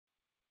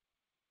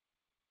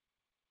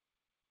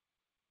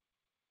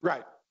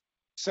Right.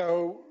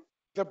 So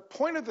the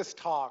point of this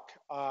talk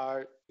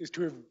is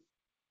to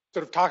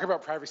sort of talk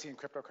about privacy and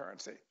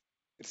cryptocurrency.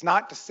 It's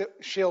not to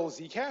shill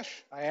Zcash.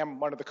 I am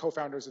one of the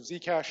co-founders of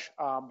Zcash,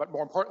 but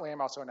more importantly,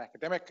 I'm also an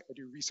academic. I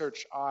do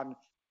research on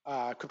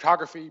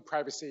cryptography,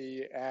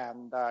 privacy,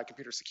 and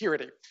computer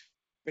security.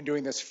 Been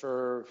doing this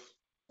for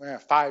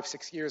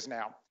 5-6 years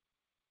now.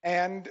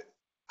 And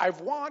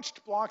I've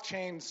watched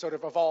blockchains sort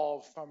of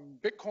evolve from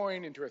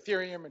Bitcoin into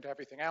Ethereum into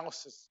everything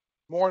else as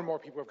more and more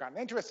people have gotten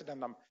interested in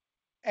them.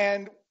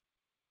 And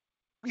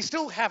we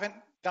still haven't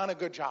done a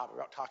good job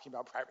about talking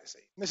about privacy.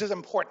 And this is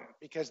important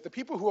because the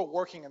people who are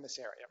working in this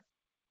area,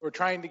 who are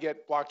trying to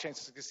get blockchains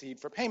to succeed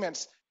for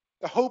payments,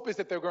 the hope is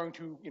that they're going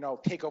to,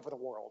 take over the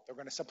world. They're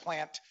going to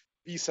supplant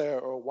Visa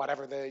or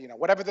whatever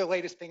the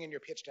latest thing in your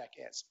pitch deck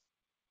is.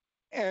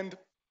 And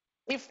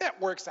if that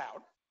works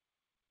out,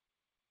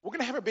 we're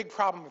going to have a big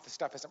problem if this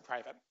stuff isn't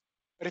private.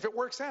 But if it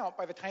works out,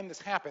 by the time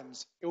this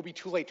happens, it will be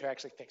too late to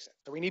actually fix it.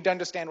 So we need to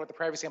understand what the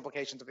privacy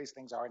implications of these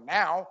things are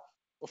now,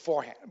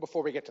 beforehand,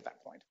 before we get to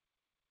that point.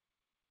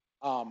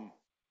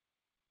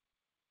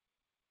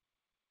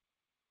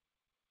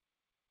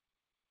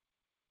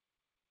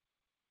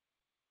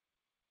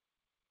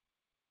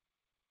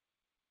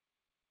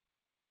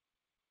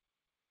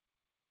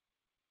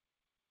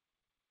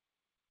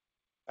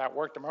 That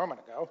worked a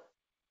moment ago.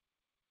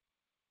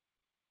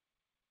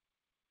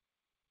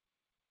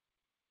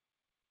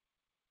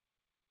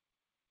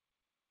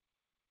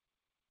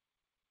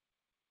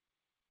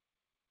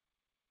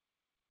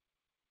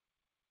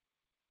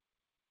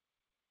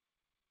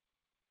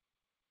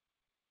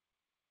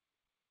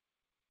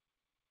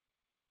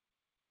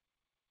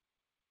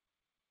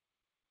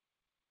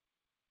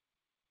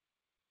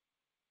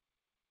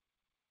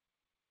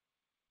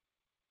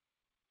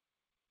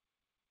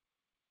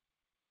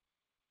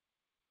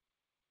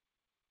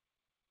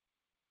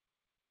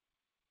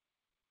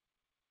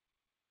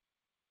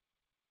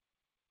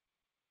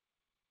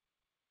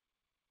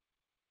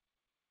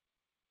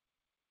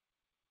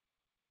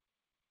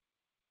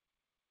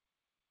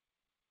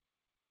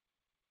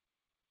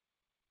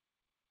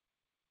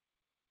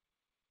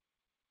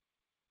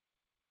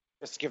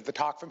 Just to give the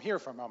talk from here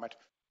for a moment.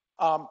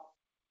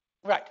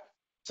 Right,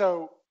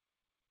 so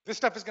this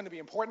stuff is going to be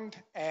important,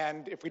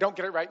 and if we don't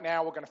get it right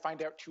now, we're going to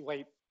find out too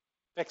late,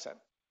 fix it.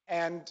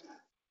 And,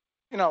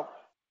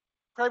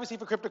 privacy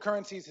for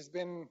cryptocurrencies has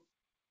been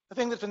the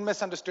thing that's been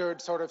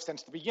misunderstood sort of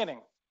since the beginning.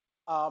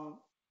 That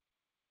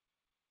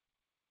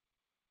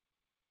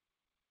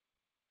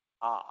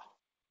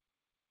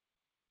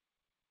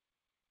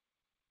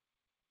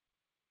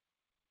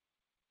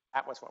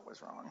was what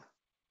was wrong.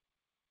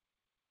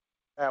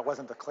 That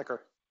wasn't the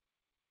clicker.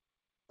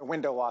 The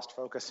window lost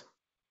focus.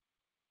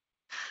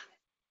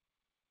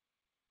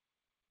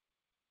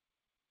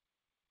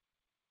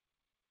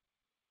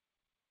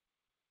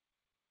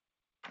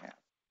 Yeah.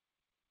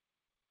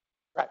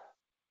 Right.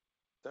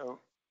 So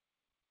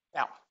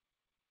now,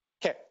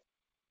 okay.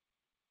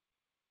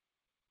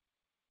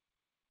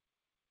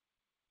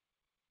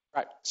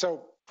 Right.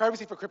 So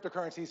privacy for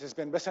cryptocurrencies has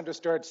been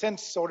misunderstood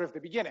since sort of the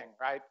beginning,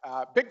 right?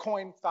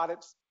 Bitcoin thought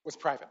it was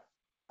private.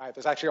 Right?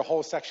 There's actually a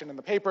whole section in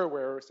the paper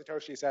where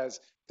Satoshi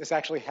says this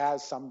actually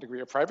has some degree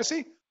of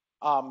privacy.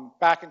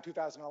 Back in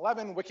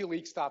 2011,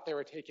 WikiLeaks thought they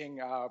were taking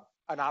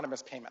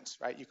anonymous payments,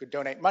 right? You could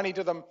donate money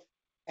to them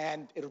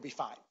and it'll be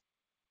fine.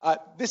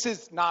 This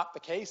is not the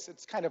case.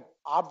 It's kind of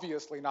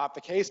obviously not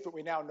the case, but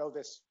we now know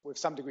this with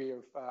some degree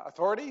of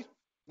authority.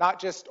 Not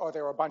just are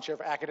there a bunch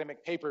of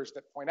academic papers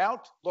that point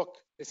out, look,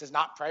 this is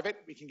not private,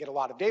 we can get a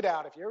lot of data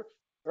out of here.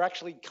 There are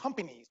actually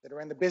companies that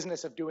are in the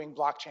business of doing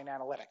blockchain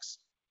analytics.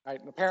 Right?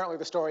 And apparently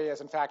the story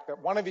is, in fact,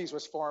 that one of these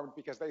was formed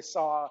because they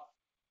saw a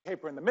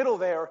paper in the middle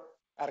there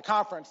at a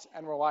conference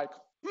and were like,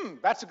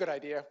 that's a good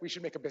idea. We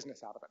should make a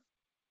business out of it.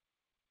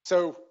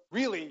 So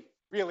really,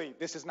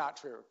 this is not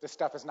true. This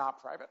stuff is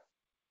not private.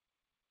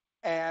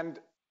 And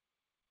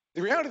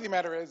the reality of the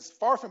matter is,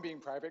 far from being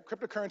private,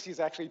 cryptocurrency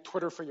is actually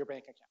Twitter for your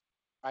bank account.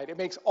 Right? It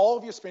makes all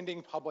of your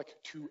spending public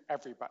to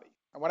everybody.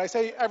 And when I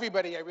say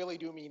everybody, I really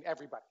do mean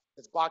everybody.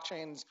 Because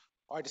blockchains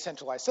are a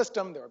decentralized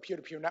system. They're a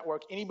peer-to-peer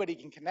network. Anybody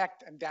can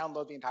connect and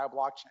download the entire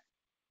blockchain.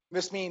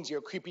 This means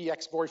your creepy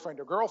ex-boyfriend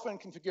or girlfriend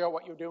can figure out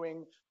what you're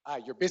doing.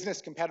 Your business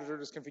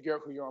competitors can figure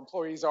out who your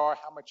employees are,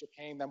 how much you're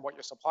paying them, what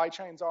your supply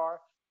chains are.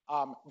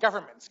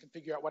 Governments can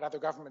figure out what other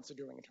governments are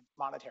doing in terms of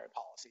monetary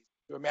policies.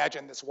 You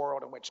imagine this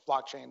world in which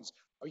blockchains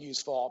are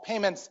used for all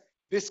payments.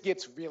 This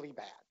gets really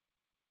bad.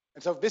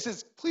 And so this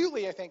is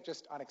clearly, I think,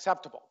 just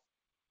unacceptable.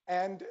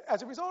 And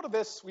as a result of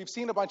this, we've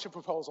seen a bunch of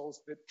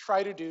proposals that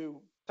try to do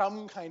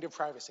some kind of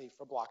privacy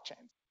for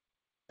blockchains.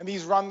 And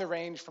these run the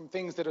range from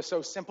things that are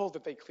so simple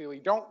that they clearly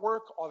don't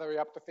work, all the way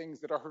up to things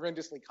that are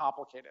horrendously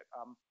complicated.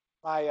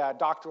 My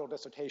doctoral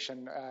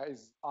dissertation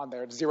is on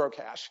there, it's zero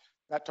cash.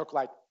 That took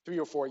like 3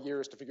 or 4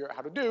 years to figure out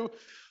how to do.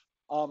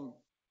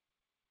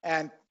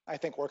 And I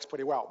think works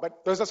pretty well.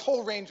 But there's this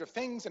whole range of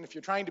things, and if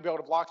you're trying to build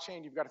a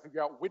blockchain, you've got to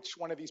figure out which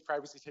one of these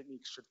privacy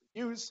techniques should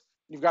we use.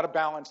 You've got to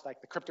balance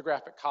like the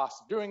cryptographic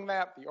costs of doing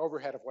that, the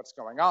overhead of what's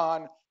going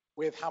on,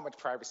 with how much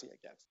privacy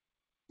it gets.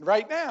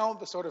 Right now,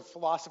 the sort of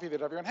philosophy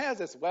that everyone has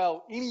is,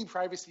 well, any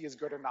privacy is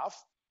good enough,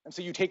 and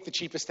so you take the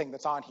cheapest thing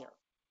that's on here.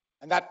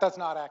 And that does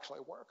not actually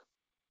work.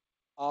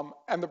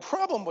 And the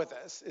problem with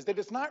this is that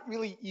it's not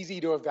really easy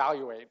to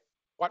evaluate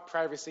what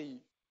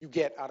privacy you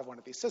get out of one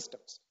of these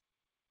systems.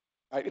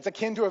 Right? It's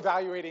akin to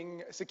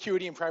evaluating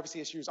security and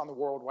privacy issues on the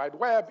World Wide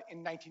Web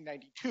in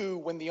 1992,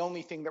 when the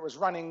only thing that was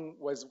running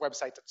was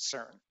websites at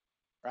CERN.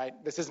 Right?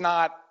 This is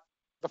not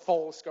the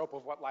full scope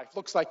of what life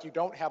looks like. You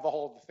don't have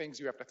all the things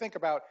you have to think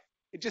about.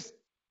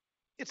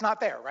 It's not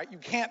there, right? You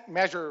can't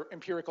measure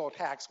empirical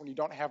attacks when you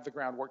don't have the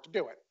groundwork to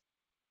do it.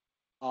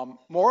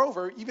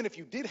 Moreover, even if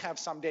you did have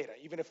some data,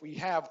 even if we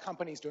have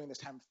companies doing this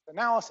type of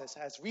analysis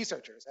as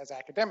researchers, as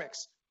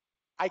academics,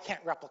 I can't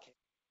replicate,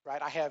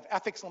 right? I have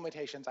ethics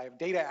limitations, I have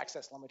data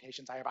access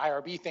limitations, I have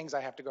IRB things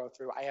I have to go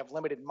through, I have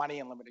limited money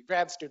and limited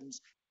grad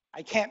students.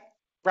 I can't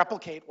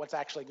replicate what's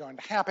actually going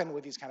to happen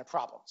with these kind of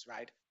problems,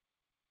 right?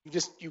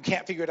 You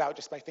can't figure it out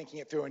just by thinking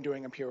it through and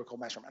doing empirical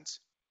measurements.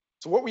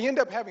 So what we end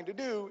up having to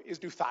do is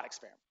do thought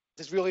experiments.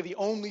 This is really the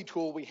only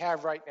tool we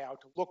have right now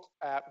to look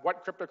at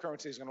what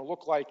cryptocurrency is going to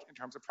look like in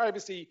terms of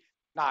privacy,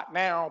 not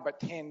now, but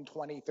 10,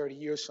 20, 30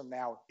 years from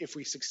now, if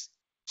we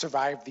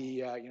survive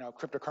the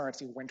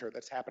cryptocurrency winter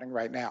that's happening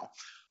right now.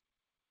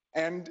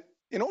 And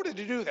in order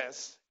to do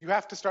this, you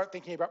have to start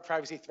thinking about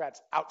privacy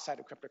threats outside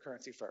of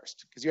cryptocurrency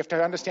first, because you have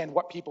to understand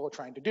what people are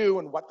trying to do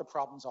and what the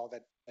problems are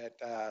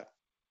that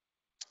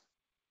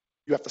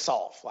you have to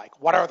solve. Like,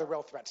 what are the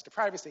real threats to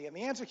privacy? And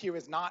the answer here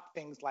is not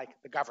things like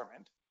the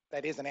government.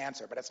 That is an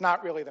answer, but it's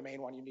not really the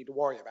main one you need to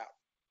worry about,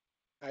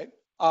 right?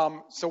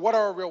 So what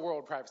are real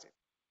world privacy?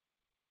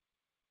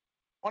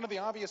 One of the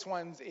obvious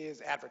ones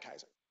is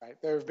advertising, right?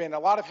 There have been a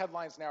lot of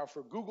headlines now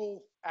for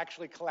Google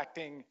actually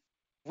collecting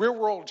real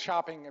world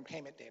shopping and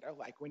payment data,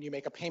 like when you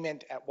make a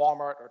payment at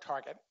Walmart or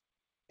Target.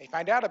 They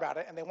find out about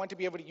it and they want to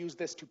be able to use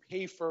this to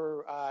pay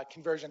for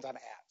conversions on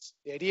ads.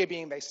 The idea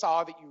being they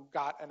saw that you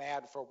got an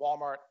ad for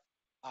Walmart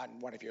on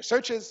one of your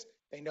searches.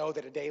 They know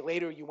that a day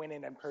later you went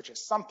in and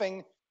purchased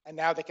something, and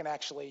now they can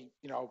actually,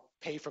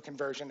 pay for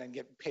conversion and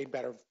get paid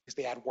better because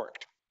the ad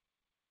worked.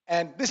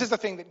 And this is the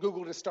thing that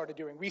Google just started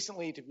doing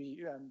recently to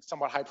be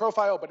somewhat high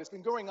profile, but it's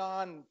been going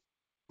on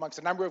amongst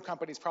a number of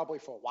companies probably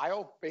for a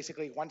while.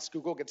 Basically, once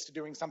Google gets to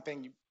doing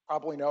something, you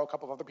probably know a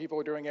couple of other people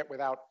are doing it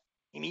without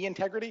any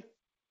integrity.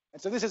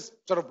 And so this is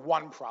sort of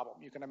one problem.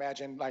 You can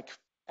imagine like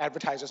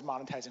advertisers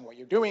monetizing what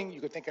you're doing.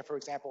 You could think of, for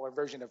example, a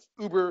version of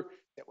Uber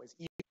that was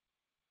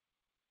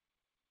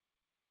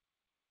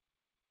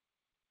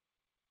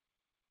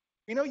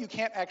you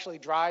can't actually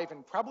drive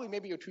and probably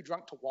maybe you're too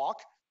drunk to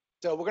walk.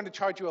 So we're going to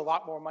charge you a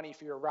lot more money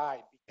for your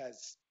ride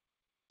because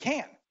you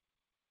can,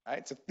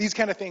 right? So these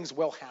kind of things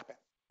will happen,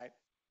 right?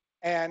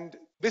 And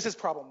this is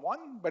problem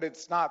one, but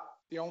it's not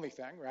the only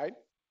thing, right?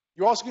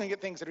 You're also going to get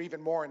things that are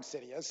even more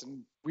insidious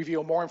and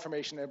reveal more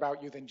information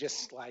about you than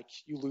just like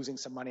you losing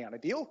some money on a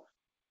deal.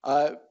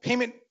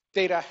 Payment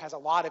data has a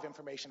lot of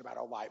information about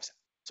our lives.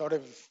 Sort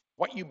of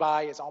what you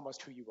buy is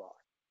almost who you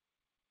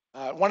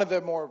are. One of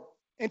the more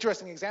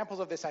interesting examples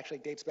of this actually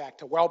dates back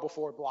to well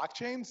before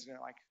blockchains,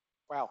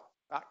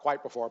 not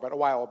quite before, but a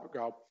while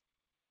ago,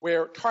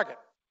 where Target,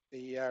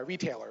 the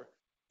retailer,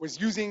 was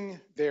using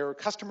their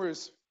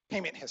customers'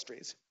 payment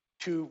histories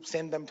to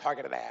send them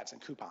targeted ads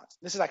and coupons.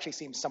 This actually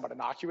seems somewhat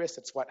innocuous.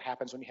 It's what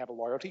happens when you have a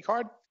loyalty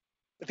card.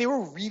 But they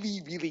were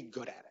really, really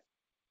good at it.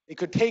 They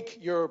could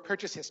take your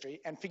purchase history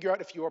and figure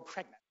out if you were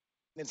pregnant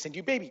and then send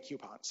you baby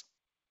coupons.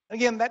 And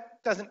again,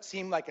 that doesn't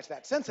seem like it's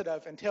that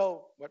sensitive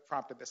until what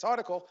prompted this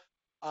article.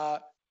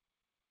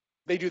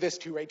 They do this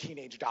to a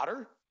teenage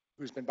daughter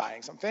who's been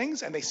buying some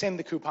things, and they send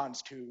the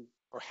coupons to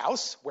her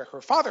house where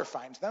her father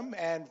finds them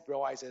and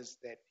realizes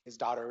that his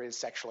daughter is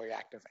sexually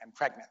active and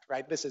pregnant,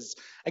 right? This is,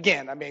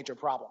 again, a major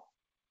problem,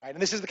 right?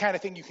 And this is the kind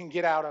of thing you can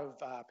get out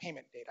of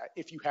payment data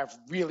if you have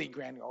really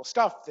granular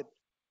stuff that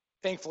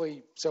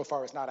thankfully so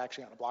far is not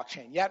actually on a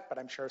blockchain yet, but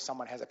I'm sure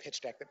someone has a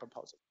pitch deck that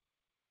proposes it.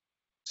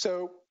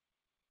 So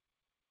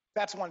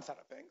that's one set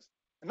of things.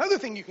 Another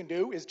thing you can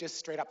do is just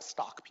straight up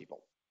stalk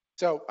people.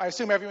 So I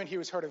assume everyone here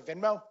has heard of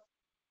Venmo.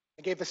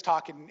 I gave this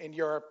talk in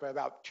Europe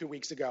about 2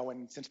 weeks ago,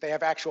 and since they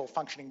have actual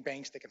functioning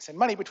banks that can send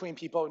money between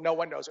people, no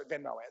one knows what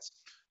Venmo is.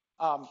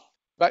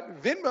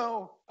 But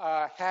Venmo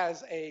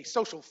has a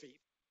social feed,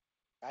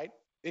 right?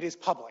 It is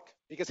public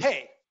because,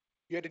 hey,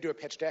 you had to do a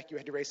pitch deck, you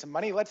had to raise some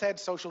money, let's add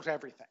social to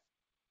everything.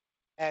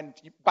 And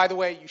by the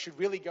way, you should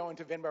really go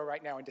into Venmo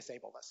right now and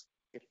disable this.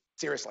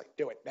 Seriously,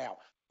 do it now.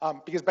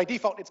 Because by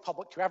default, it's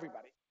public to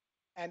everybody.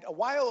 And a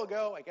while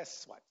ago, I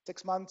guess,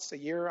 6 months, a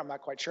year, I'm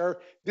not quite sure,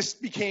 this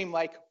became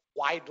like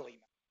widely known.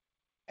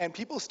 And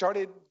people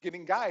started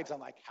getting guides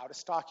on like how to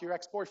stalk your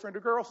ex-boyfriend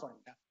or girlfriend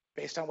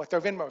based on what their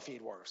Venmo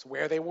feed was,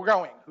 where they were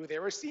going, who they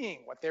were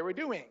seeing, what they were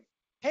doing.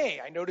 Hey,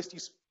 I noticed you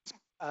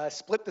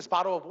split this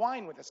bottle of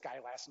wine with this guy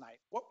last night.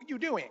 What were you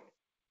doing?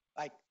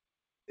 Like,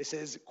 this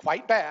is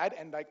quite bad,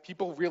 and like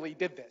people really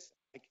did this.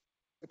 Like,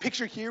 the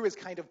picture here is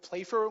kind of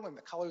playful, and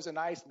the colors are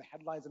nice, and the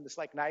headlines and this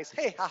like nice.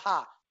 Hey,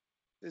 haha.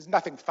 There's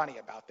nothing funny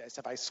about this.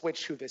 If I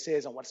switch who this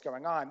is and what's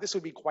going on, this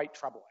would be quite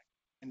troubling.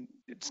 And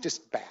it's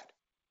just bad.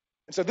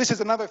 And so this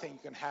is another thing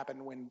that can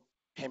happen when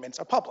payments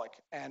are public,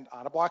 and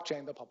on a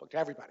blockchain, they're public to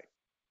everybody.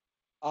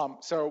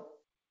 So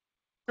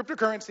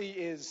cryptocurrency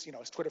is,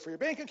 it's Twitter for your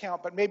bank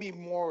account, but maybe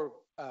more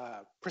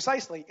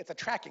precisely, it's a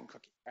tracking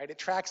cookie, right? It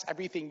tracks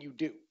everything you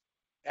do.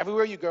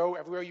 Everywhere you go,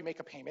 everywhere you make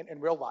a payment in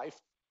real life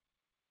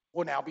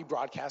will now be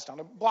broadcast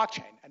on a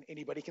blockchain, and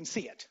anybody can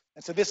see it.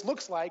 And so this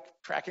looks like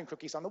tracking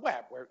cookies on the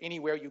web, where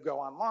anywhere you go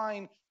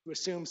online, you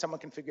assume someone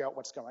can figure out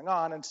what's going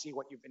on and see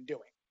what you've been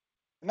doing.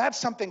 And that's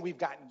something we've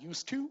gotten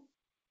used to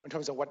in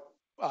terms of what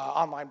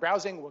online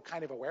browsing. We're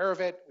kind of aware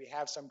of it. We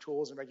have some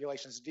tools and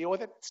regulations to deal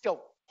with it. It's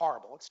still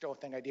horrible. It's still a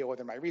thing I deal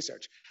with in my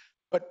research.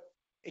 But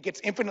it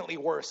gets infinitely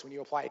worse when you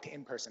apply it to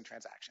in-person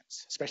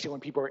transactions, especially when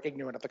people are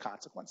ignorant of the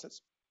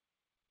consequences.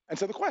 And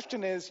so the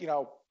question is,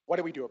 what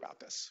do we do about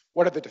this?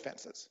 What are the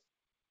defenses?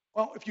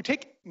 Well, if you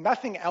take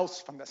nothing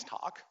else from this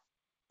talk,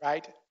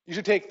 right, you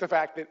should take the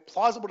fact that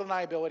plausible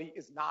deniability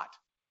is not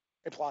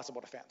a plausible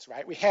defense,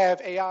 right? We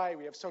have AI,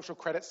 we have social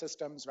credit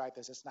systems, right?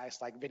 There's this nice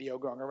video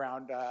going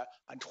around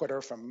on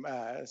Twitter from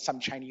some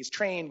Chinese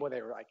train where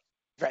they were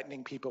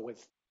threatening people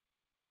with,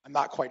 I'm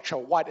not quite sure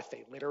what, if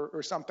they litter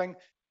or something.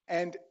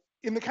 And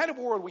in the kind of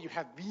world where you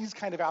have these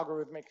kind of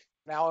algorithmic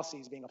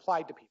analyses being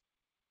applied to people,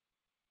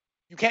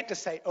 you can't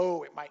just say,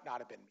 oh, it might not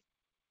have been me.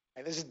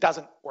 Right? This just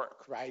doesn't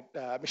work, right?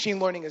 Machine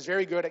learning is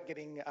very good at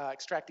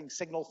extracting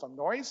signal from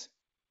noise,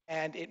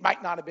 and it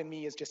might not have been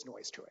me is just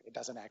noise to it. It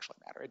doesn't actually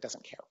matter. It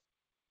doesn't care.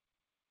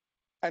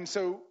 And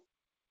so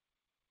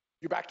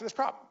you're back to this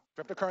problem.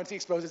 Cryptocurrency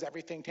exposes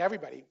everything to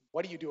everybody.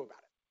 What do you do about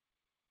it?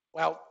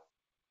 Well,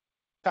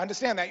 to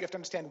understand that, you have to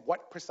understand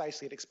what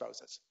precisely it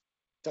exposes.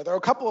 So there are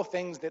a couple of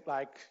things that,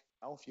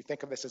 if you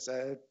think of this as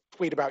a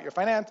tweet about your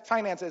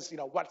finances,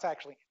 what's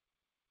actually.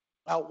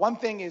 Well, one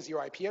thing is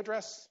your IP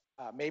address.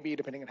 Maybe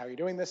depending on how you're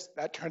doing this,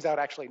 that turns out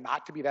actually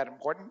not to be that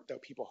important, though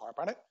people harp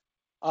on it.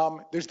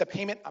 There's the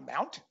payment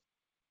amount.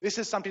 This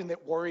is something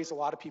that worries a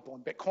lot of people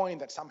in Bitcoin,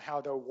 that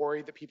somehow they're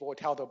worried that people would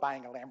tell they're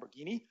buying a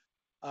Lamborghini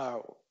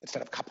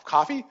instead of a cup of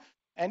coffee.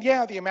 And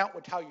yeah, the amount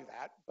would tell you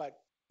that, but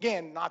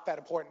again, not that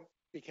important,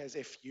 because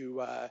if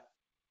you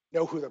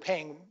know who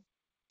they're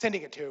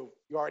sending it to,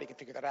 you already can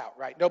figure that out,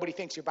 right? Nobody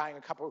thinks you're buying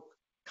a cup of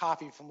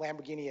coffee from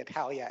Lamborghini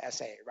Italia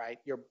SA, right?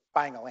 You're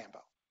buying a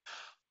Lambo.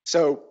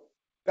 So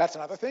that's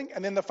another thing.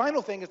 And then the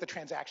final thing is the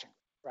transaction,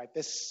 right?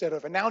 This sort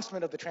of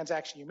announcement of the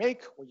transaction you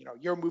make, where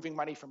you're moving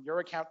money from your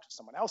account to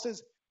someone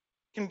else's,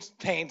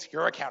 contains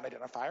your account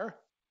identifier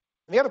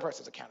and the other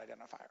person's account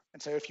identifier.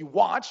 And so if you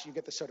watch, you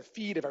get the sort of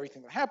feed of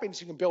everything that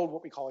happens. You can build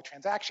what we call a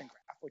transaction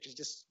graph, which is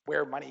just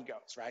where money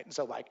goes, right? And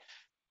so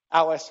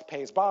Alice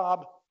pays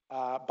Bob,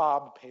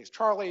 Bob pays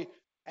Charlie,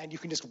 and you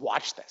can just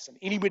watch this, and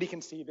anybody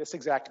can see this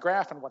exact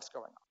graph and what's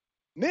going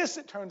on. And this,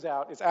 it turns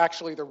out, is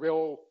actually the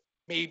real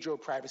major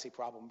privacy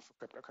problem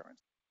for cryptocurrency,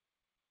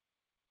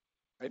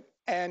 right?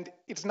 And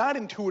it's not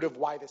intuitive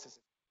why this is,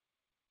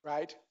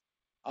 right?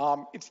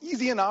 It's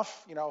easy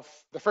enough,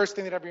 the first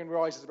thing that everyone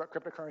realizes about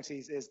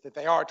cryptocurrencies is that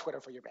they are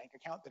Twitter for your bank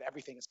account, that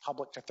everything is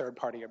public to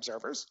third-party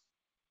observers.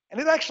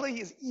 And it actually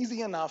is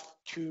easy enough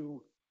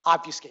to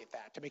obfuscate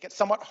that, to make it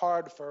somewhat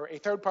hard for a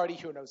third party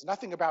who knows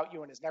nothing about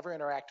you and has never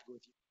interacted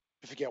with you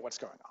to figure out what's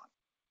going on.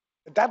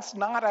 But that's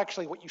not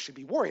actually what you should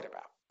be worried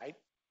about, right?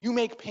 You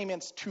make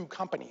payments to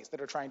companies that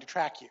are trying to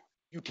track you.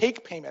 You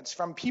take payments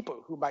from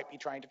people who might be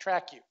trying to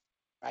track you,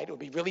 right? It would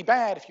be really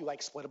bad if you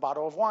split a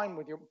bottle of wine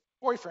with your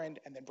boyfriend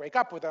and then break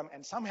up with him,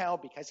 and somehow,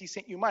 because he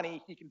sent you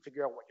money, he can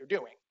figure out what you're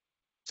doing.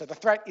 So the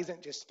threat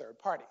isn't just third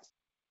parties,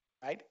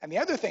 right? And the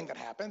other thing that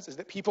happens is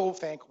that people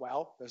think,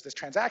 well, there's this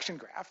transaction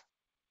graph,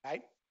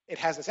 right? It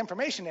has this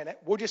information in it.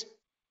 We'll just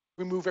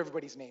remove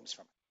everybody's names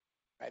from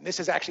it. Right? And this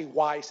is actually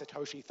why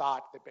Satoshi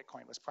thought that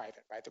Bitcoin was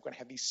private, right? They're going to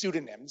have these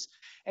pseudonyms,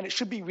 and it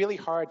should be really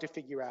hard to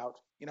figure out,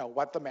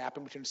 what the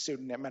mapping between a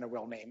pseudonym and a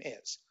real name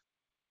is.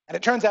 And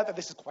it turns out that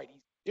this is quite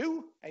easy to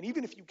do, and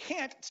even if you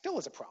can't, it still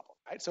is a problem,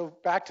 right? So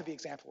back to the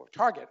example of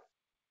Target,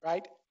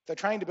 right? They're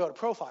trying to build a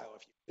profile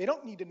of you. They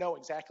don't need to know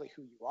exactly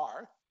who you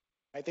are,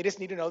 right? They just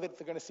need to know that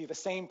they're going to see the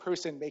same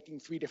person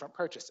making 3 different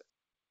purchases.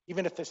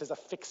 Even if this is a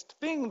fixed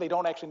thing, they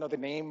don't actually know the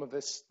name of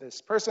this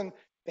person.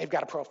 They've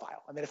got a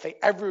profile. And then if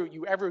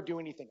you ever do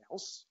anything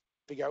else,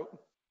 figure out,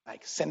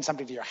 send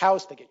something to your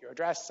house, they get your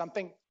address,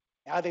 something,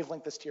 now they've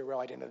linked this to your real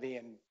identity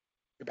and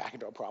you're back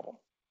into a problem.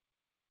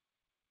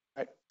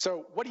 Right?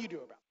 So what do you do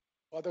about it?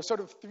 Well, there's sort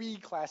of 3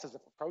 classes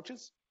of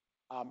approaches.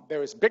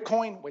 There is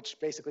Bitcoin, which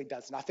basically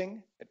does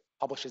nothing. It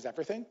publishes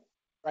everything.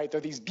 Right? There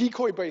are these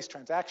decoy-based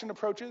transaction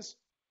approaches,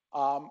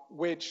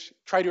 which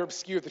try to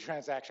obscure the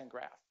transaction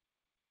graph.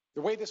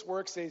 The way this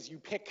works is you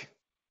pick,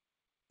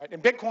 right? In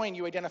Bitcoin,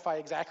 you identify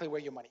exactly where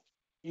your money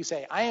is. You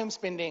say, I am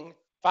spending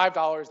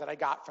 $5 that I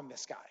got from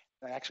this guy.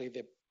 And actually,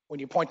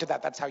 when you point to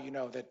that, that's how you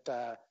know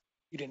that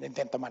you didn't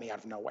invent the money out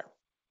of nowhere,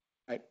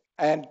 right?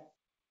 And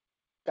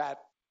that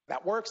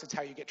works. It's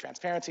how you get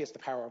transparency. It's the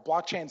power of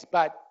blockchains,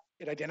 but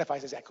it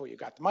identifies exactly where you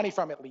got the money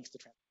from. It leaks the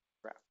transaction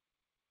graph.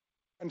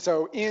 And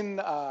so in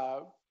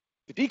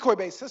the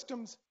decoy-based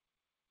systems,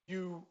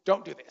 you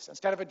don't do this.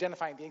 Instead of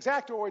identifying the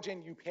exact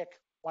origin, you pick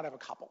one of a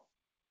couple.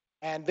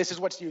 And this is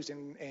what's used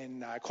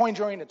in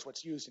CoinJoin. It's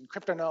what's used in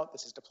CryptoNote.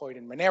 This is deployed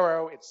in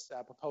Monero. It's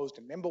proposed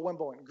in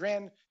Mimblewimble and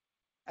Grin.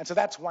 And so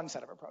that's one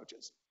set of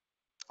approaches.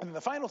 And then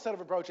the final set of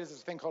approaches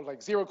is a thing called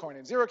like zero coin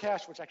and zero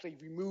cash, which actually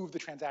remove the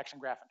transaction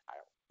graph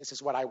entirely. This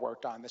is what I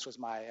worked on. This was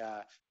my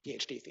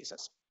PhD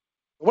thesis.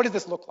 What does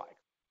this look like?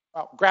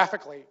 Well,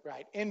 graphically,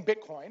 right, in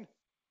Bitcoin,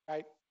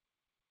 right,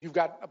 you've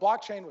got a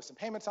blockchain with some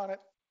payments on it,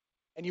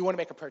 and you want to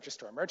make a purchase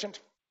to a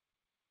merchant.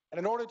 And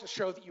in order to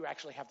show that you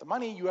actually have the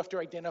money, you have to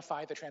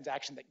identify the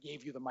transaction that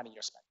gave you the money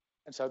you're spending.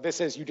 And so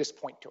this is, you just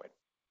point to it.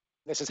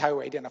 This is how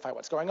you identify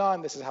what's going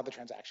on. This is how the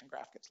transaction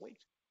graph gets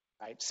leaked,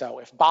 right? So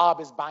if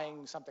Bob is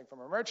buying something from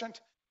a merchant,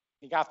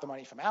 he got the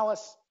money from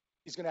Alice,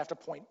 he's going to have to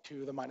point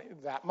to the money,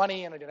 that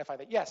money, and identify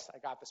that, yes, I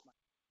got this money.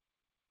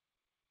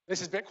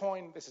 This is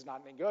Bitcoin. This is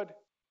not any good,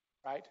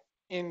 right?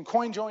 In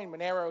CoinJoin,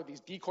 Monero, these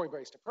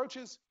decoy-based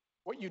approaches,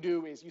 what you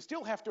do is you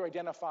still have to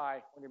identify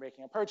when you're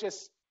making a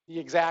purchase the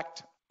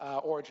exact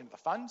origin of the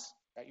funds.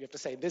 Right? You have to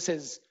say this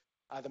is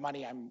the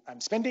money I'm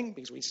spending,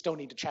 because we still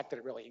need to check that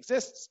it really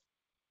exists.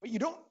 But you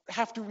don't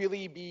have to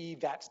really be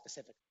that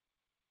specific.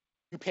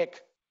 You pick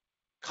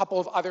a couple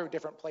of other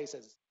different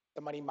places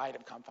the money might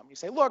have come from. You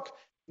say, look,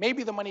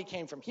 maybe the money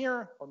came from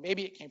here, or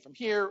maybe it came from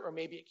here, or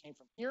maybe it came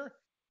from here.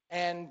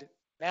 And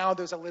now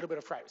there's a little bit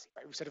of privacy,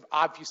 right? We've sort of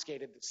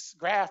obfuscated this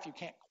graph. You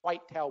can't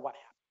quite tell what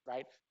happened,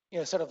 right? You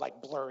know, sort of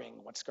like blurring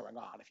what's going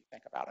on if you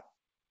think about it.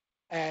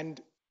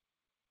 And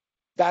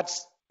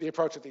that's the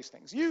approach that these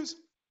things use.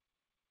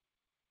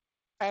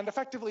 And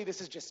effectively,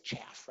 this is just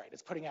chaff, right?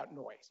 It's putting out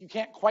noise. You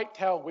can't quite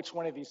tell which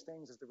one of these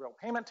things is the real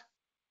payment,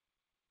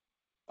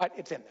 but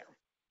it's in there.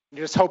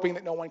 You're just hoping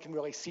that no one can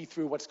really see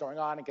through what's going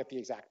on and get the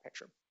exact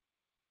picture.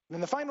 And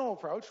then the final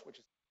approach, which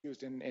is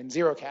used in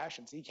Zero Cash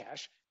and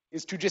Zcash,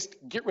 is to just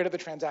get rid of the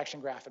transaction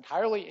graph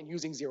entirely and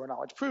using zero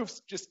knowledge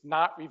proofs, just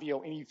not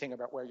reveal anything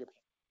about where you're paying.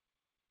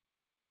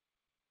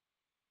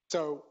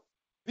 So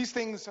these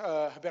things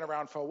have been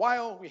around for a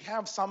while. We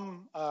have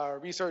some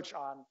research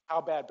on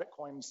how bad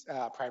Bitcoin's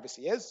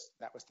privacy is.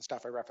 That was the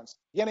stuff I referenced at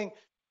the beginning.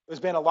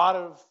 There's been a lot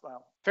of,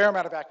 fair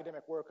amount of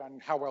academic work on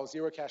how well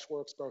Zero Cash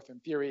works, both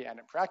in theory and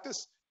in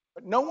practice,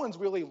 but no one's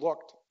really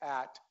looked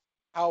at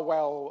how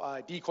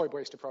well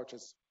decoy-based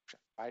approaches function,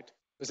 right?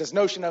 There's this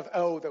notion of,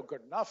 oh, they're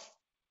good enough,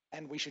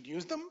 and we should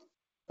use them,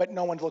 but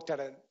no one's looked at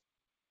it,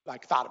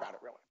 like thought about it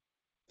really.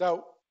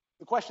 So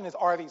the question is,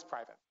 are these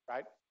private,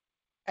 right?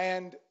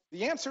 And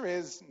the answer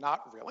is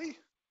not really.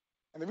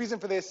 And the reason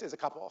for this is a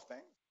couple of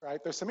things, right?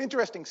 There's some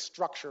interesting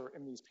structure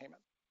in these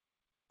payments.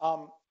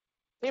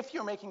 If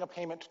you're making a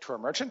payment to a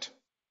merchant,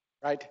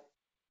 right,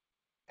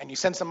 and you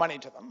send some money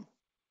to them,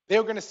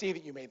 they're going to see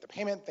that you made the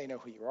payment. They know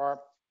who you are.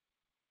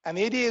 And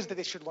the idea is that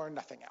they should learn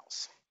nothing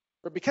else.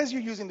 But because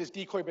you're using this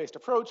decoy-based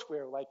approach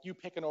where like you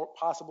pick a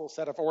possible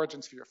set of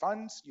origins for your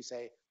funds, you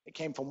say it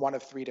came from one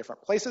of three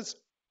different places.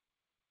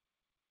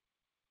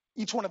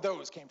 Each one of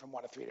those came from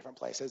one of three different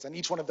places, and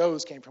each one of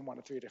those came from one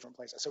of three different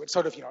places. So it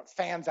sort of, it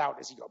fans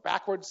out as you go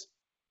backwards,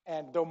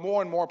 and there are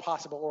more and more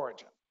possible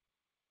origins.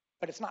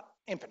 But it's not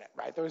infinite,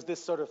 right? There's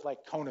this sort of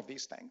like cone of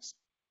these things.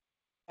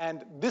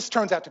 And this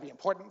turns out to be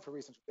important for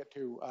reasons we'll get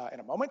to in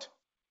a moment.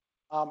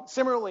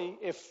 Similarly,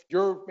 if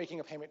you're making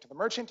a payment to the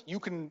merchant, you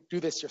can do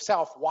this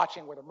yourself,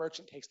 watching where the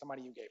merchant takes the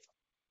money you gave them.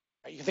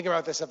 Right? You can think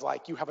about this of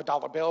like you have a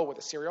dollar bill with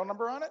a serial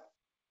number on it,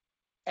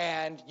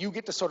 and you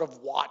get to sort of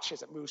watch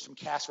as it moves from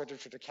cash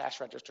register to cash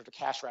register to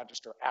cash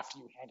register after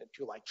you hand it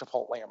to like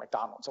Chipotle or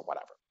McDonald's or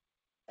whatever.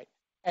 Right?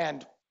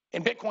 And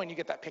in Bitcoin, you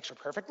get that picture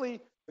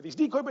perfectly. With these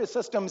decoy-based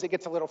systems, it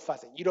gets a little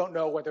fuzzy. You don't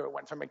know whether it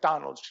went from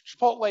McDonald's to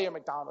Chipotle or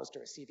McDonald's to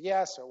a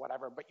CVS or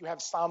whatever, but you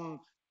have some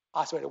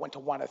possibility it went to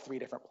one of three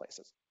different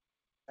places.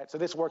 Right? So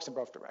this works in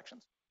both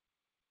directions.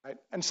 Right?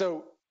 And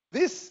so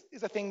this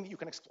is a thing that you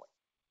can exploit.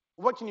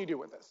 What can you do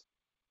with this?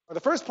 Well,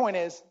 the first point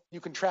is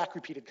you can track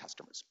repeated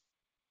customers.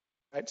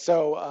 Right?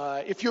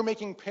 So if you're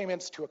making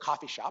payments to a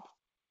coffee shop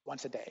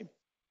once a day,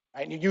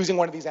 right, and you're using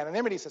one of these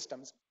anonymity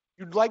systems,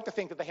 you'd like to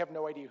think that they have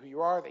no idea who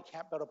you are. They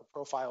can't build up a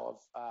profile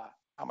of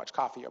how much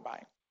coffee you're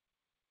buying.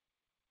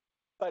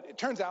 But it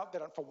turns out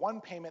that for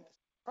one payment, this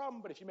is a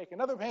problem. But if you make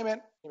another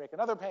payment, you make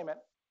another payment,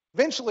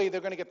 eventually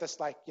they're going to get this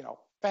like,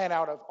 fan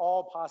out of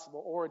all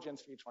possible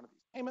origins for each one of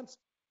these payments.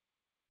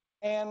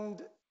 And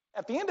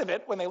at the end of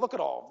it, when they look at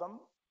all of them,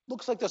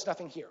 looks like there's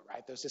nothing here,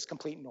 right? There's this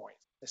complete noise.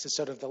 This is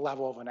sort of the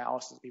level of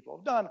analysis people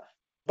have done.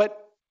 But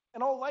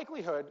in all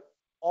likelihood,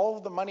 all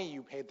of the money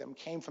you paid them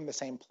came from the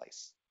same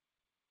place,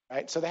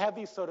 right? So they have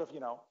these sort of,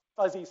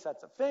 fuzzy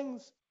sets of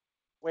things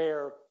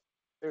where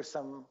there's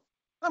some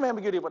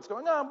ambiguity of what's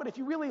going on. But if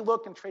you really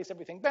look and trace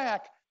everything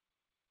back,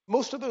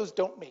 most of those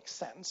don't make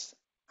sense.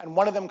 And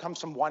one of them comes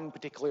from one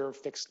particular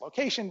fixed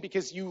location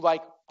because you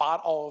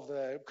bought all of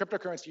the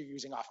cryptocurrency you're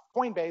using off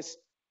Coinbase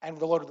and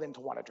reloaded it into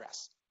one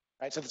address,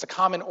 right? So there's a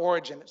common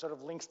origin that sort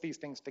of links these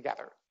things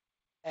together.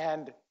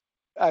 And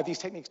these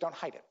techniques don't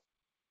hide it.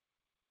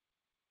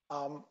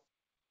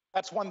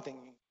 That's one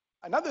thing.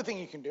 Another thing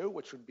you can do,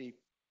 which would be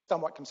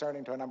somewhat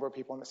concerning to a number of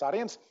people in this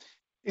audience,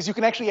 is you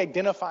can actually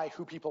identify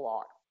who people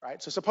are,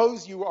 right? So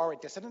suppose you are a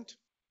dissident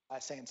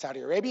say in Saudi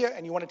Arabia,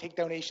 and you want to take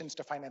donations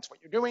to finance what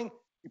you're doing,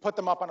 you put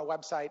them up on a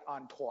website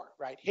on Tor,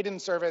 right? Hidden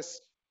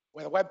service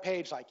with a web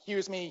page like,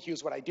 here's me,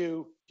 here's what I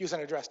do, here's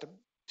an address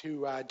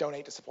to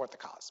donate to support the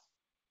cause.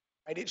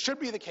 Right? It should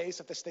be the case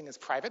if this thing is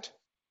private,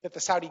 that the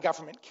Saudi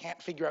government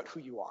can't figure out who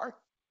you are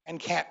and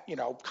can't,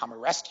 come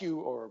arrest you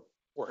or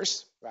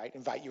worse, right?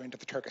 Invite you into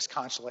the Turkish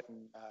consulate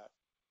in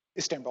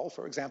Istanbul,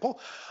 for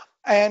example.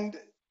 And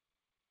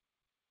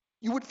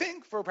you would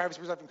think for a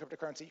privacy-preserving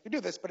cryptocurrency you could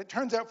do this, but it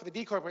turns out for the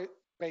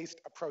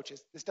decoy-based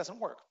approaches, this doesn't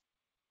work.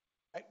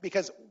 Right?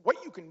 Because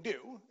what you can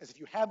do is if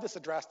you have this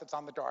address that's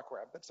on the dark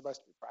web that's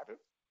supposed to be private,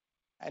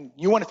 and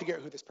you want to figure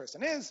out who this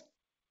person is,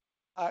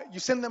 you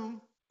send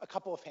them a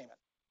couple of payments,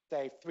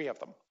 say 3 of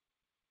them.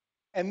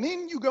 And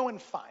then you go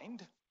and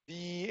find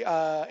the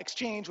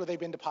exchange where they've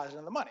been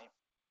depositing the money.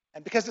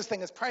 And because this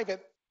thing is private,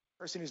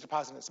 the person who's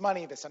depositing this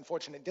money, this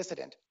unfortunate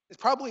dissident, is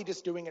probably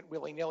just doing it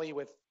willy-nilly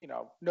with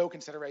no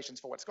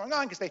considerations for what's going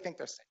on because they think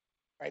they're safe.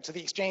 Right? So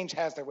the exchange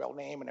has their real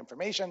name and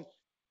information,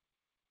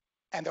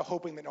 and they're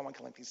hoping that no one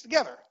can link these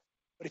together.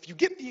 But if you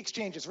get the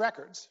exchange's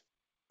records,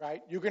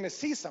 right, you're going to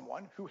see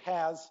someone who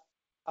has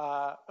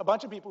a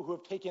bunch of people who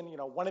have taken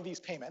one of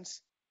these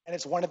payments, and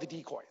it's one of the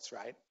decoys,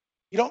 right?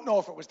 You don't know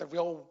if it was the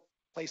real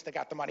place they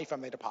got the money from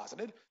they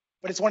deposited,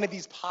 but it's one of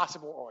these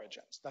possible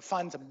origins. The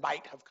funds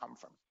might have come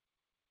from,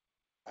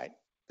 right?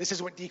 This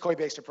is what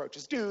decoy-based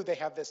approaches do. They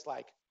have this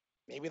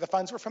maybe the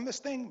funds were from this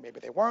thing, maybe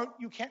they weren't,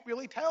 you can't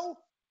really tell,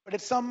 but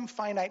it's some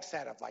finite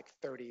set of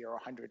 30 or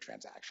 100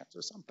 transactions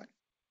or something,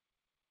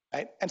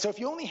 right? And so if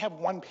you only have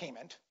one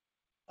payment,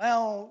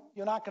 well,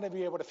 you're not going to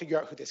be able to figure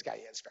out who this guy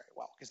is very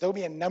well, because there'll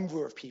be a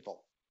number of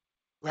people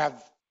who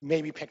have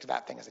maybe picked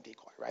that thing as a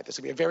decoy, right? This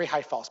will be a very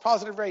high false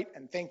positive rate,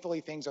 and thankfully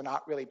things are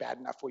not really bad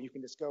enough where you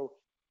can just go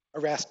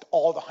arrest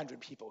all the 100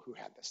 people who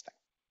had this thing.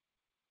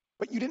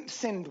 But you didn't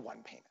send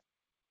one payment.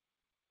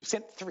 You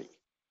sent 3,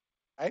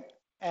 right?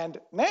 And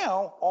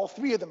now all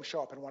 3 of them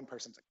show up in one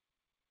person's account.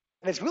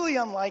 And it's really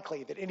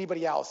unlikely that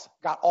anybody else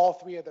got all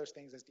 3 of those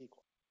things as decoy,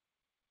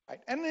 right?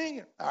 And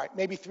then, all right,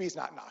 maybe 3 is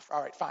not enough.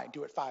 All right, fine,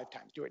 do it 5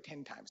 times, do it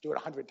 10 times, do it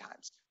 100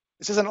 times.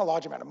 This isn't a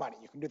large amount of money.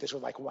 You can do this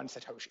with 1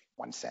 Satoshi,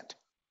 1 cent.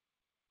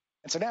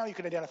 And so now you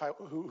can identify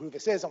who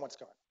this is and what's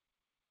going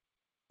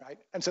on, right?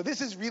 And so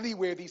this is really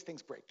where these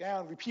things break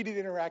down. Repeated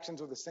interactions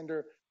with the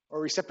sender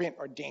or recipient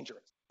are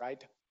dangerous,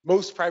 right?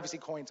 Most privacy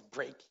coins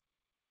break,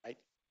 right?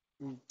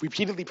 You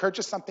repeatedly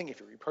purchase something,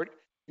 if you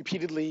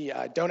repeatedly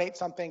donate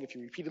something, if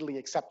you repeatedly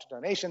accept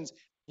donations,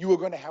 you are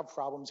going to have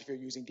problems if you're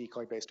using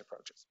decoy-based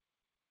approaches.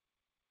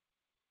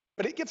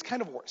 But it gets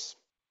kind of worse,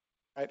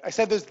 right? I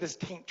said there's this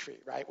taint tree,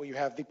 right, where you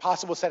have the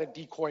possible set of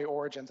decoy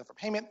origins of a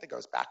payment that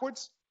goes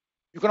backwards.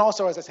 You can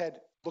also, as I said,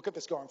 look at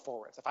this going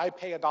forwards. If I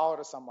pay $1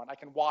 to someone, I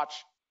can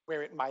watch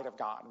where it might have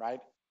gone, right?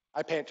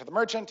 I pay it to the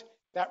merchant.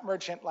 That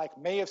merchant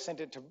may have sent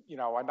it to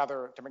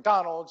to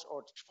McDonald's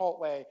or to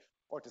Chipotle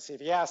or to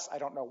CVS. I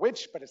don't know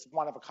which, but it's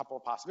one of a couple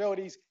of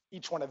possibilities.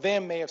 Each one of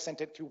them may have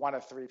sent it to one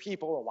of 3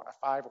 people or one of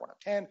 5 or one of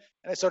 10,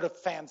 and it sort of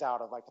fans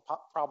out of the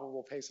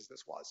probable places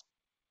this was.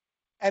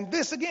 And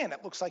this, again,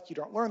 it looks like you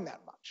don't learn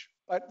that much.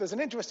 But there's an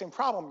interesting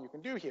problem you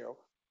can do here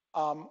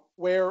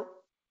where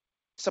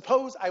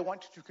suppose I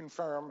want to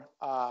confirm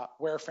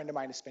where a friend of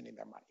mine is spending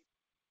their money,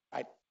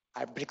 right? I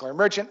have a particular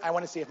merchant. I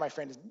want to see if my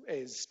friend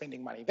is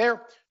spending money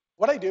there.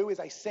 What I do is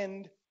I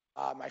send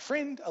my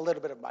friend a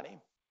little bit of money,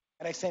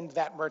 and I send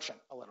that merchant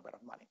a little bit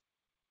of money.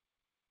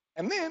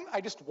 And then I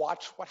just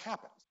watch what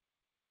happens.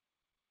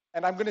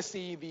 And I'm going to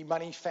see the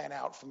money fan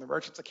out from the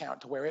merchant's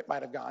account to where it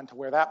might have gone, to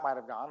where that might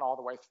have gone, all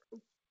the way through.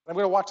 And I'm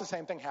going to watch the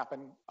same thing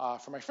happen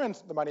for my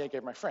friends, the money I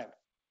gave my friend.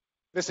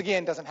 This,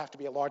 again, doesn't have to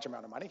be a large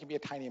amount of money. It can be a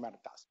tiny amount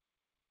of dust.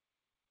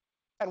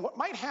 And what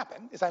might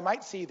happen is I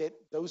might see that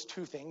those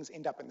 2 things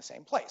end up in the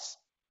same place.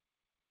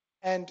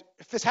 And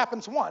if this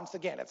happens once,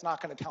 again, it's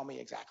not going to tell me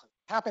exactly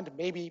what happened.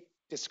 Maybe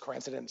just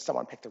coincidence,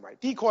 someone picked the right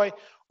decoy,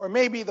 or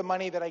maybe the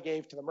money that I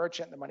gave to the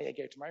merchant, the money I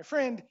gave to my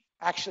friend,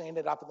 actually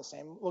ended up in the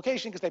same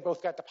location because they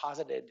both got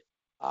deposited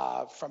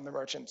from the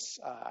merchant's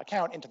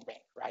account into the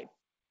bank, right?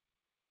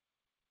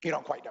 You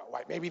don't quite know,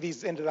 right? Maybe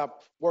these ended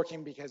up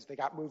working because they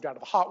got moved out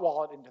of the hot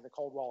wallet into the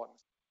cold wallet.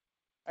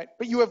 Right?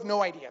 But you have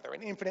no idea. There are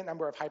an infinite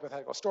number of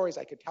hypothetical stories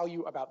I could tell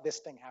you about this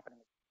thing happening.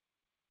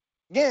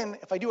 Again,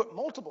 if I do it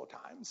multiple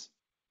times,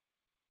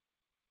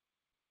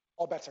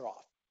 all bets are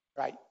off,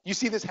 right? You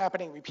see this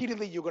happening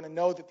repeatedly, you're going to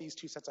know that these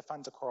 2 sets of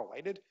funds are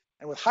correlated.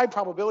 And with high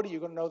probability, you're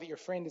going to know that your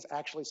friend is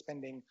actually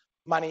spending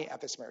money at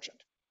this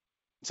merchant.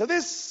 So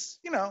this,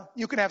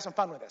 you can have some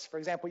fun with this. For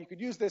example, you could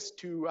use this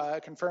to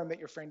confirm that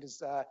your friend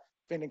is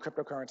spending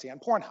cryptocurrency on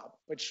Pornhub,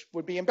 which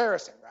would be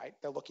embarrassing, right?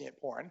 They're looking at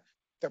porn.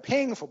 They're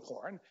paying for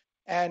porn.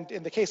 And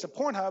in the case of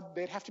Pornhub,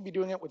 they'd have to be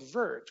doing it with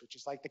Verge, which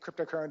is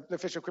the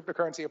official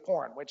cryptocurrency of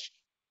porn, which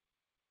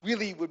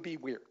really would be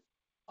weird.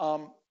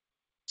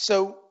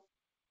 So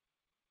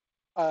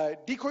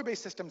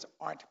decoy-based systems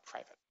aren't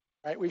private,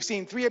 right? We've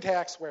seen 3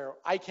 attacks where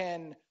I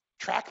can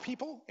track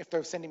people if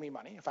they're sending me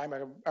money. If I'm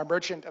a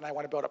merchant and I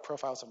want to build up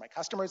profiles of my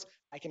customers,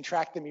 I can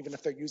track them even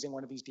if they're using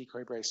one of these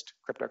decoy-based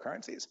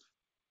cryptocurrencies.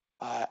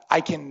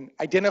 I can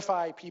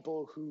identify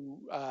people who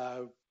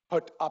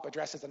put up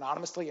addresses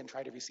anonymously and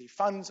try to receive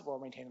funds while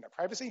maintaining their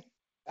privacy.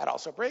 That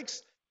also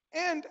breaks.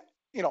 And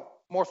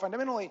more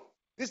fundamentally,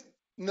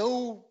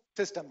 no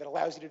system that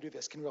allows you to do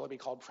this can really be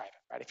called private,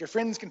 right? If your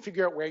friends can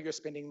figure out where you're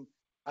spending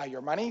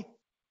your money,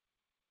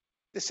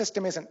 this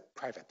system isn't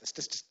private. This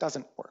just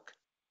doesn't work.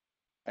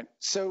 Right?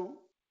 So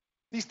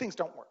these things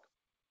don't work,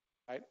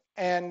 right?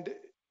 And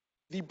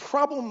the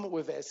problem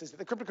with this is that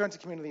the cryptocurrency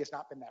community has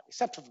not been that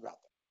receptive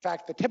about them. In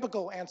fact, the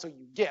typical answer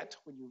you get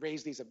when you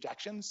raise these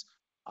objections,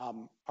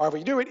 however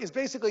you do it, is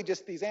basically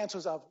just these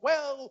answers of,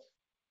 well,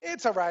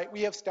 it's all right.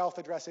 We have stealth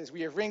addresses.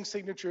 We have ring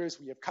signatures.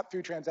 We have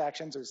cut-through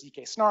transactions, or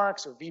ZK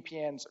snarks, or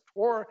VPNs, or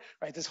Tor,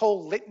 right? This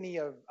whole litany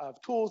of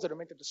tools that are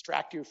meant to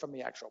distract you from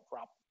the actual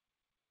problem.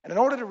 And in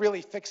order to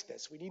really fix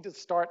this, we need to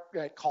start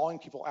calling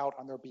people out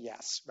on their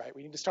BS, right?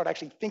 We need to start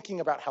actually thinking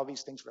about how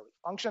these things really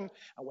function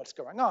and what's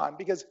going on,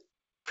 because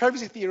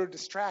privacy theater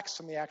distracts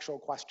from the actual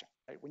question,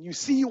 right? When you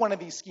see one of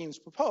these schemes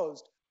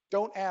proposed,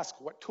 don't ask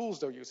what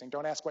tools they're using.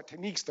 Don't ask what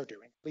techniques they're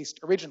doing, at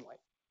least originally,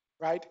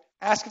 right?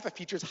 Ask if the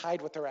features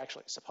hide what they're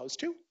actually supposed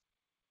to,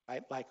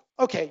 right? Like,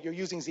 okay, you're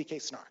using ZK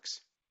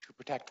snarks to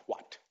protect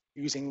what?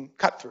 You're using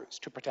cut-throughs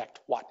to protect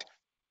what?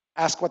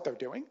 Ask what they're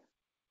doing,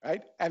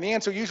 right? And the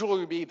answer usually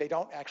would be they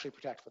don't actually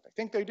protect what they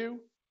think they do,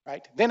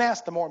 right? Then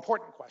ask the more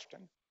important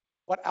question,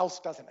 what else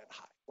doesn't it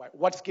hide? Right?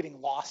 What's getting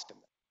lost in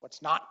it?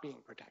 What's not being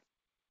protected?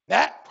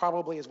 That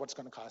probably is what's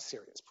going to cause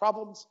serious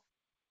problems.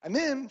 And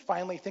then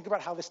finally, think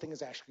about how this thing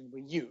is actually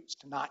going to be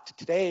used. Not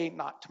today,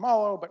 not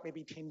tomorrow, but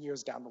maybe 10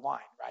 years down the line,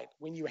 right?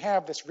 When you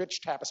have this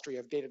rich tapestry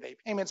of day-to-day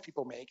payments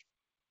people make,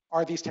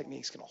 are these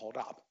techniques going to hold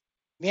up?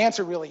 And the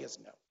answer really is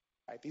no,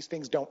 right? These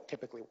things don't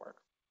typically work,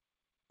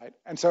 right?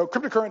 And so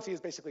cryptocurrency is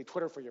basically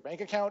Twitter for your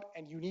bank account,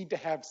 and you need to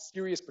have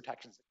serious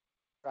protections,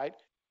 right?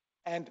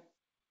 And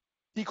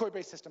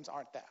decoy-based systems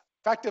aren't that.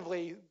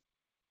 Effectively,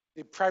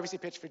 the privacy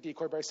pitch for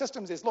decoy-based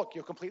systems is, look,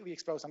 you're completely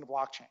exposed on the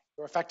blockchain.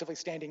 You're effectively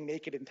standing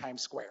naked in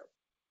Times Square.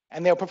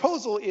 And their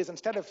proposal is,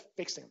 instead of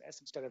fixing this,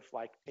 instead of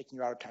like taking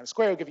you out of Times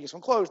Square, giving you some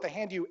clothes, they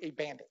hand you a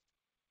Band-Aid.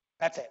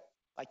 That's it.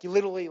 Like you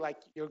literally, like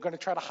you're going to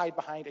try to hide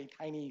behind a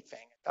tiny thing.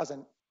 It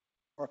doesn't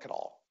work at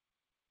all.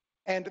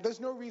 And there's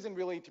no reason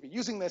really to be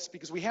using this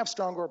because we have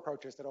stronger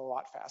approaches that are a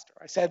lot faster.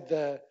 I said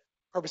the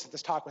purpose of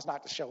this talk was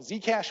not to sell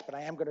Zcash, but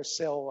I am going to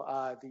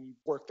sell the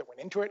work that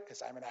went into it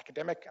because I'm an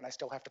academic and I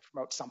still have to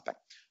promote something.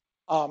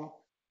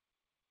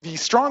 The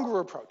stronger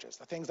approaches,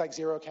 the things like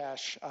Zero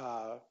Cash,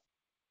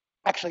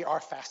 actually are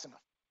fast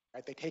enough,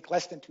 right? They take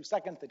less than 2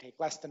 seconds. They take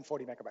less than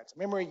 40 megabytes of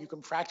memory. You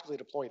can practically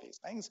deploy these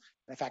things.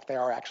 And in fact, they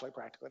are actually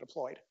practically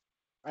deployed,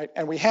 right?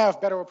 And we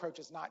have better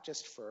approaches, not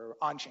just for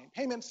on-chain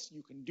payments.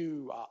 You can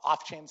do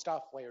off-chain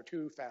stuff, layer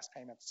 2, fast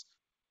payments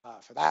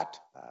for that,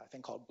 a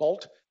thing called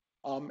Bolt.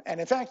 And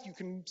in fact, you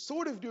can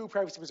sort of do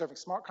privacy-preserving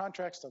smart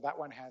contracts, so that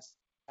one has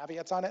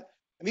caveats on it.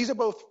 And these are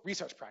both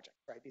research projects,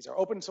 right? These are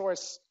open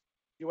source.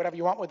 Do whatever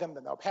you want with them.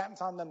 There are no patents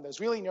on them. There's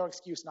really no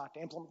excuse not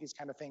to implement these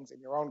kind of things in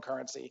your own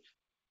currency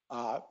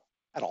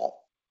at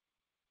all.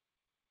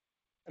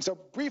 And so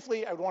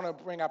briefly, I would want to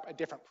bring up a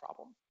different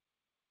problem,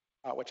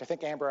 which I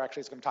think Amber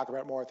actually is going to talk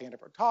about more at the end of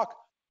her talk.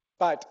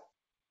 But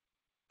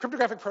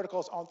cryptographic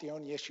protocols aren't the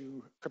only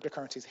issue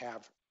cryptocurrencies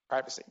have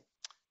privacy.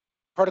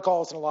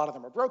 Protocols, and a lot of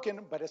them are broken,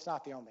 but it's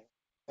not the only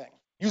thing.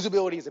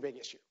 Usability is a big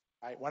issue,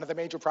 right? One of the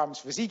major problems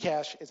for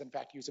Zcash is, in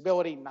fact,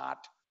 usability,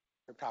 not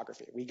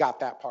cryptography. We got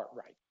that part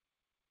right.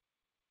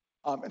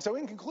 And so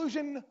in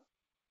conclusion,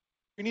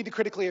 we need to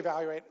critically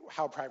evaluate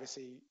how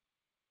privacy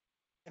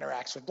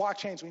interacts with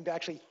blockchains. We need to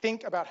actually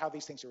think about how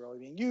these things are really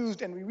being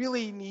used, and we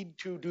really need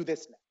to do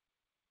this now.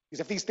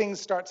 Because if these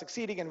things start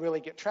succeeding and really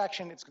get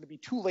traction, it's going to be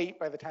too late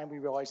by the time we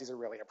realize these are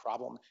really a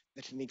problem.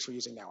 The techniques we're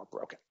using now are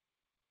broken.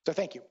 So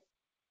thank you.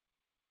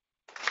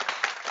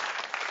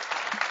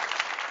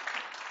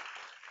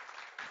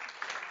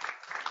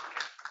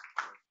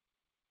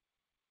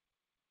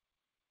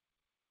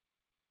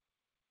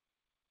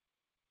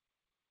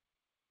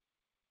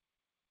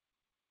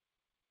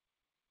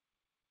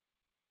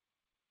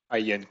 Hi,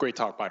 Ian. Great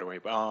talk, by the way.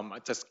 But I'm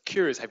just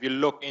curious, have you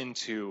looked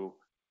into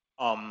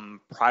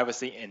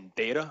privacy in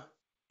data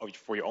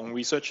for your own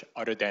research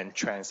other than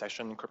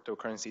transaction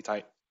cryptocurrency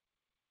type?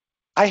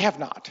 I have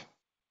not.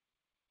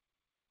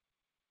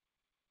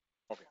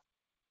 Okay.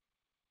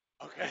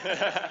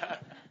 Okay.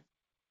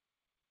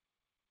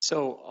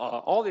 So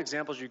all the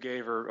examples you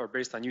gave are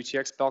based on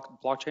UTX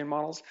blockchain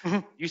models. Mm-hmm.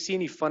 Do you see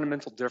any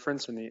fundamental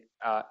difference in the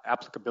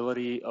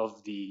applicability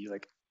of the,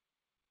 like,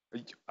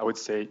 I would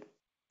say,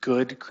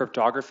 good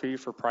cryptography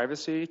for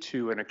privacy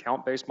to an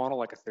account-based model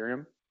like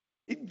Ethereum?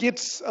 It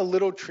gets a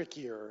little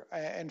trickier.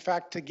 In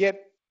fact, to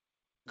get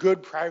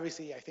good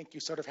privacy, I think you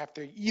sort of have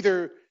to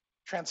either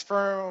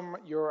transform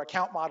your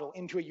account model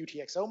into a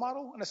UTXO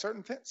model in a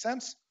certain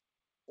sense,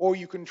 or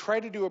you can try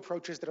to do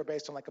approaches that are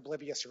based on like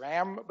oblivious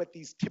RAM, but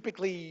these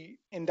typically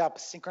end up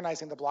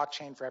synchronizing the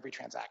blockchain for every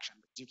transaction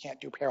because you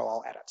can't do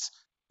parallel edits.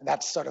 And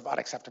that's sort of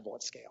unacceptable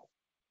at scale.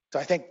 So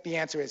I think the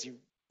answer is you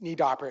need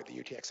to operate the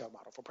UTXO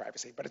model for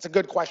privacy, but it's a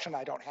good question.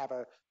 I don't have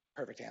a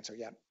perfect answer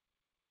yet.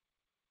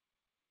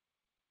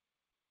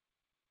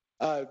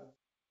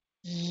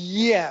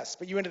 Yes,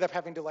 but you ended up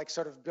having to like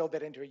sort of build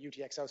that into a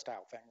UTXO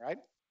style thing, right?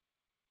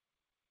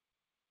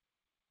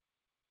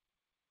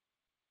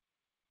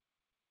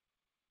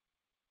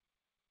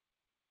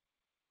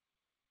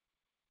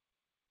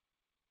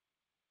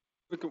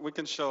 We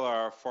can show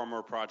our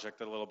former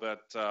project a little bit.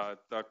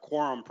 The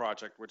Quorum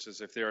project, which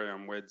is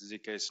Ethereum with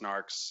ZK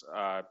snarks,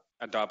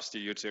 adopts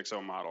the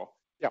UTXO model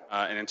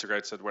and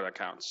integrates it with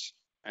accounts.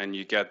 And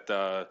you get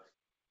the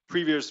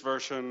previous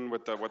version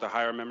with the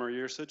higher memory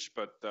usage,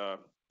 but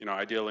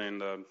ideally in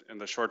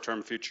the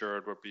short-term future,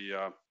 it would be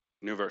a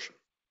new version.